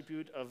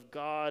attribute of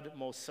God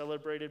most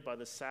celebrated by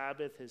the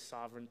Sabbath, his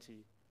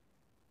sovereignty.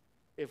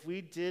 If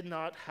we did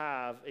not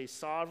have a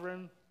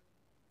sovereign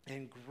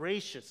and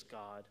gracious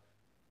God,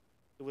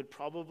 it would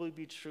probably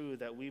be true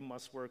that we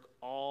must work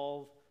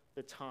all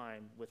the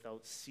time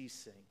without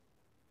ceasing,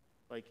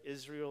 like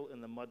Israel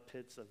in the mud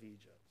pits of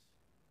Egypt.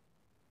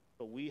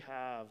 But we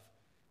have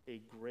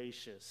a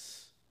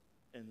gracious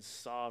and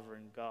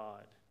sovereign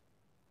God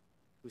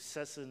who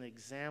sets an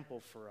example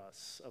for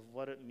us of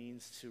what it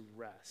means to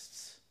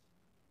rest.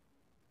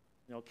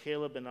 You know,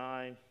 Caleb and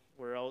I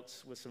were out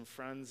with some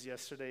friends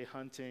yesterday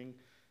hunting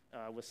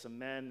with some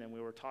men, and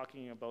we were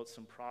talking about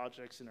some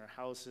projects in our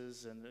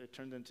houses, and it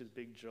turned into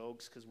big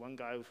jokes because one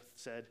guy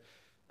said,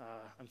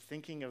 I'm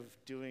thinking of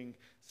doing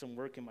some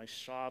work in my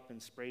shop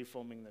and spray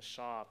foaming the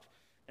shop.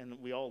 And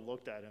we all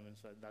looked at him and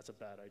said, that's a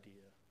bad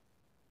idea.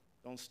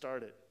 Don't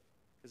start it.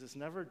 Because it's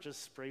never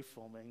just spray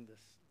foaming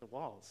the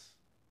walls.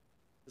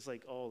 It's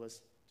like, oh,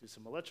 let's do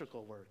some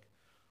electrical work.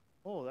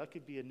 Oh, that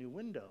could be a new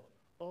window.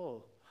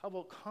 Oh, how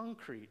about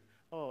concrete?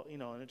 Oh,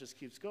 and it just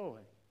keeps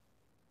going.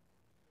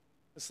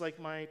 It's like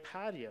my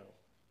patio,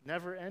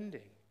 never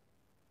ending.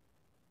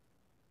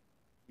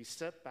 We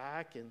stepped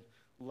back and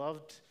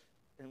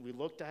we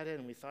looked at it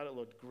and we thought it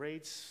looked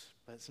great,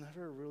 but it's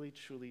never really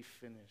truly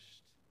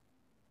finished.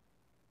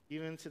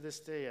 Even to this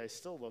day, I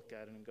still look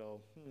at it and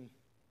go,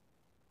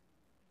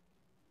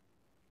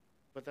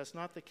 But that's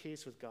not the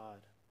case with God.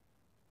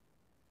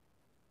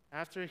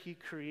 After he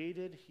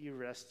created, he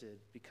rested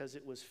because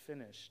it was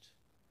finished.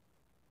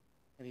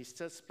 And he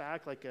steps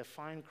back like a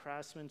fine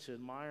craftsman to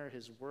admire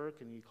his work,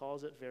 and he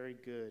calls it very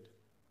good.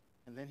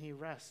 And then he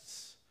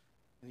rests,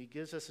 and he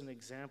gives us an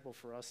example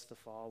for us to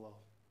follow.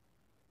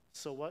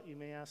 So what, you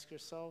may ask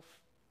yourself?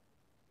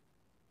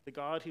 The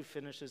God who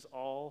finishes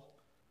all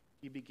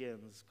he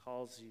begins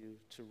calls you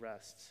to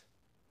rest.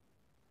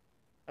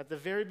 At the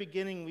very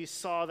beginning, we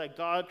saw that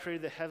God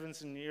created the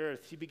heavens and the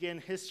earth. He began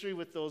history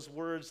with those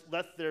words,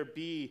 let there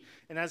be.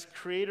 And as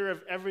creator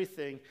of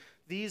everything,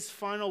 these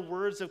final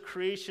words of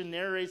creation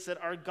narrates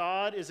that our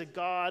God is a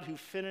God who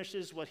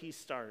finishes what he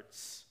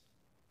starts.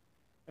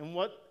 And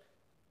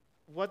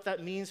what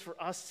that means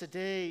for us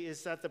today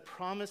is that the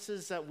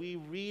promises that we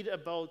read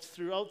about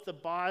throughout the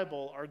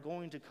Bible are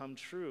going to come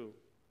true.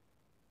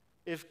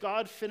 If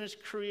God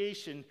finished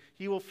creation,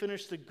 he will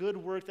finish the good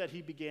work that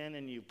he began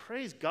in you.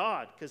 Praise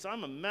God, because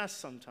I'm a mess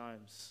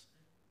sometimes.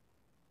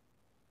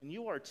 And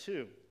you are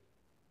too.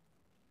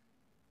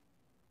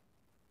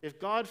 If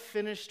God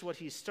finished what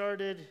he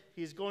started,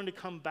 he's going to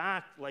come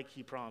back like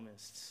he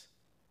promised,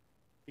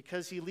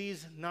 because he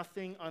leaves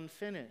nothing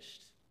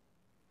unfinished.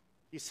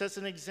 He sets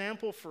an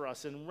example for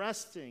us in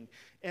resting,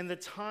 and the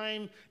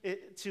time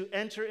to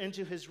enter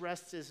into his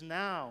rest is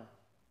now.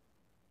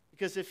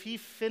 Because if he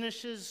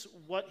finishes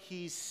what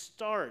he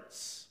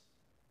starts,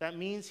 that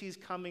means he's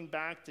coming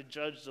back to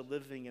judge the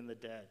living and the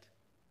dead.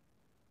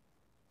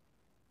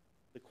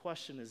 The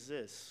question is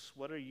this: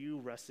 what are you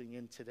resting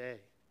in today?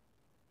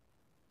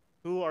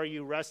 Who are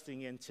you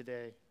resting in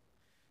today?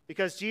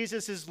 Because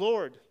Jesus is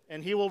Lord,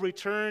 and he will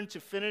return to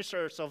finish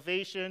our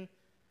salvation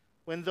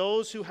when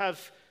those who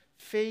have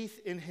faith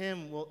in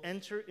him will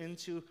enter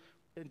into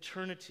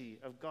eternity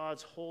of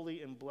God's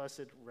holy and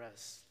blessed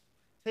rest.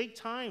 Take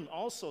time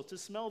also to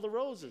smell the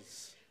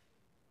roses.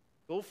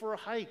 Go for a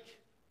hike,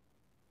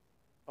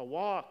 a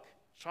walk,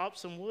 chop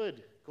some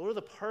wood, go to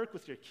the park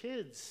with your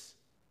kids,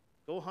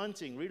 go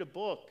hunting, read a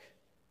book.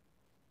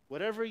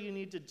 Whatever you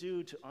need to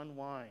do to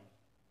unwind,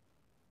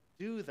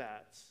 do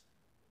that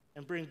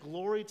and bring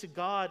glory to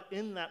God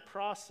in that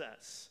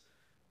process,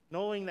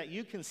 knowing that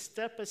you can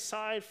step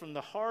aside from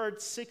the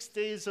hard 6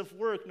 days of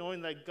work,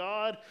 knowing that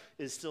God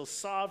is still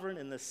sovereign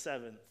in the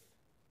seventh.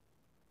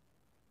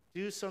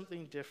 Do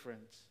something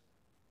different.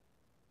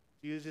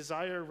 Do you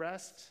desire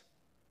rest?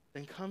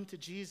 Then come to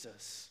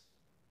Jesus.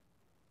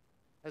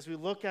 As we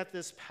look at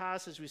this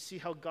passage, we see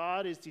how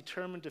God is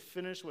determined to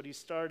finish what he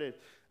started.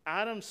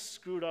 Adam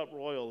screwed up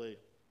royally.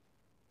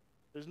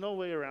 There's no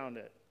way around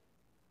it.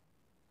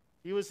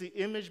 He was the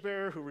image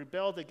bearer who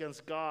rebelled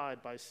against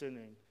God by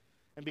sinning.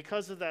 And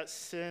because of that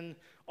sin,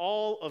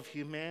 all of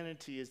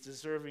humanity is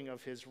deserving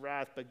of his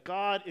wrath. But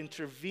God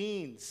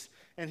intervenes,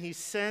 and he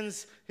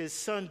sends his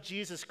son,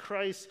 Jesus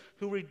Christ,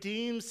 who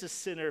redeems the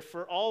sinner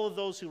for all of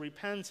those who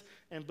repent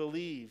and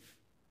believe.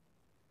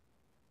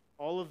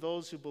 All of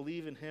those who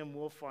believe in him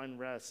will find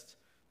rest.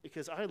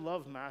 Because I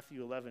love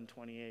Matthew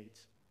 11:28.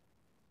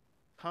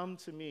 Come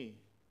to me,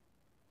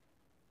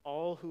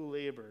 all who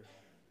labor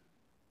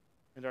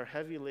and are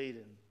heavy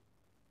laden,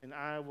 and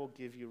I will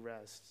give you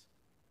rest.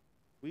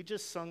 We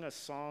just sung a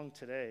song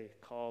today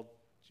called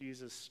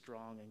Jesus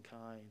Strong and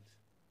Kind.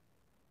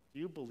 Do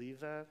you believe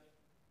that?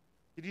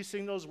 Did you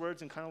sing those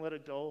words and kind of let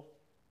it go?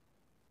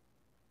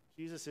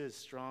 Jesus is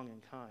strong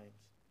and kind,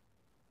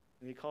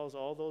 and he calls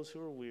all those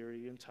who are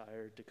weary and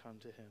tired to come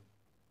to him.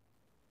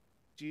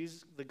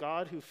 Jesus, the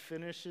God who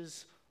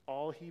finishes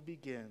all he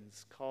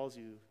begins, calls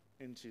you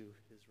into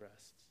his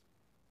rest.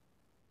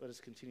 Let us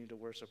continue to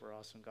worship our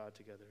awesome God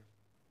together.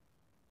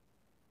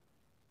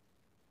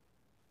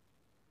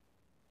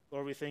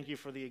 Lord, we thank you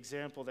for the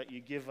example that you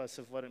give us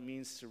of what it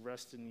means to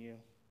rest in you.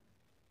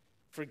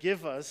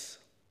 Forgive us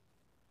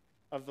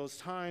of those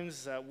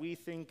times that we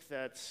think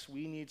that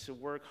we need to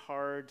work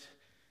hard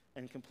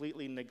and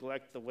completely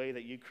neglect the way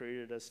that you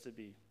created us to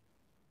be.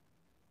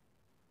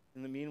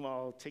 In the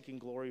meanwhile, taking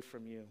glory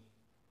from you.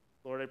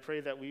 Lord, I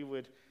pray that we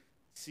would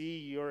see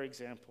your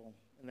example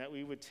and that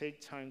we would take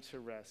time to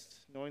rest,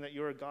 knowing that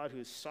you're a God who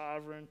is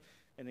sovereign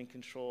and in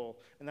control.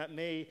 And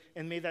may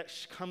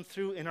that come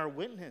through in our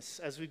witness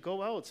as we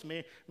go out.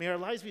 May our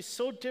lives be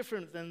so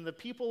different than the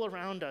people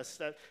around us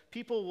that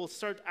people will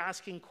start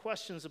asking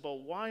questions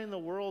about why in the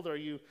world are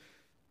you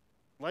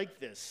like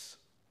this?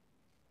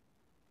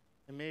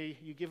 And may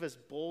you give us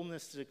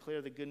boldness to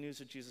declare the good news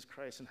of Jesus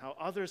Christ and how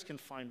others can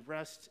find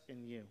rest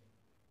in you.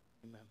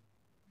 Amen.